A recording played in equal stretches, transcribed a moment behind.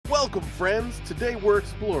Welcome, friends! Today we're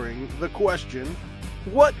exploring the question,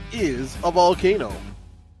 what is a volcano?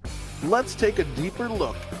 Let's take a deeper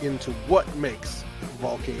look into what makes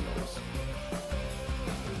volcanoes.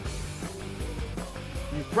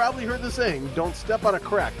 You've probably heard the saying, don't step on a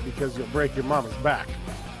crack because you'll break your mama's back.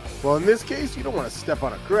 Well, in this case, you don't want to step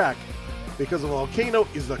on a crack because a volcano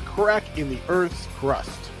is a crack in the Earth's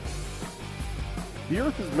crust. The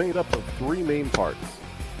Earth is made up of three main parts.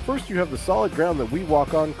 First, you have the solid ground that we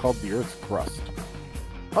walk on called the Earth's crust.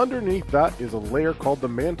 Underneath that is a layer called the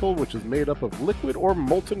mantle, which is made up of liquid or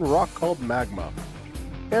molten rock called magma.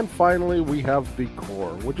 And finally, we have the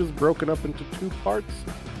core, which is broken up into two parts,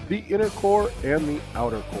 the inner core and the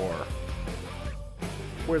outer core.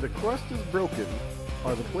 Where the crust is broken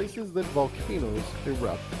are the places that volcanoes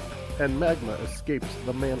erupt and magma escapes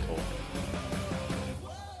the mantle.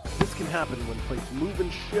 This can happen when plates move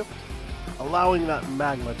and shift, allowing that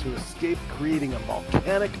magma to escape, creating a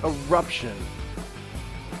volcanic eruption.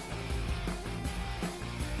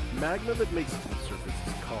 Magma that makes it to the surface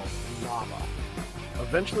is called lava.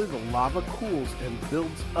 Eventually the lava cools and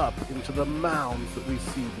builds up into the mounds that we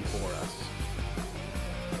see before us.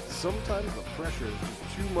 Sometimes the pressure is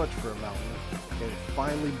just too much for a mountain, and it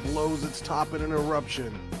finally blows its top in an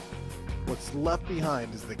eruption. What's left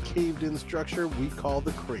behind is the caved-in structure we call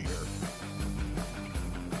the crater.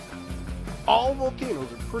 All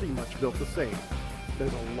volcanoes are pretty much built the same.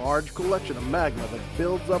 There's a large collection of magma that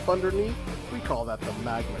builds up underneath. We call that the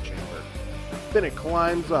magma chamber. Then it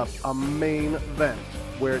climbs up a main vent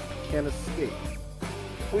where it can escape.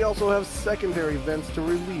 We also have secondary vents to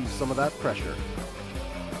relieve some of that pressure.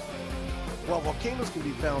 While volcanoes can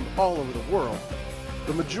be found all over the world,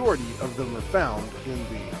 the majority of them are found in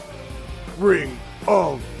the Ring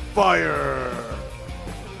of Fire.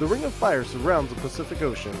 The Ring of Fire surrounds the Pacific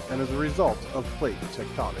Ocean and is a result of plate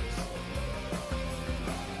tectonics.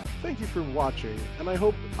 Thank you for watching, and I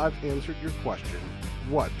hope I've answered your question,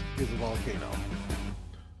 what is a volcano?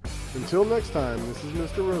 Until next time, this is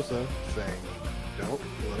Mr. Rosa saying, don't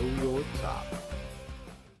blow your top.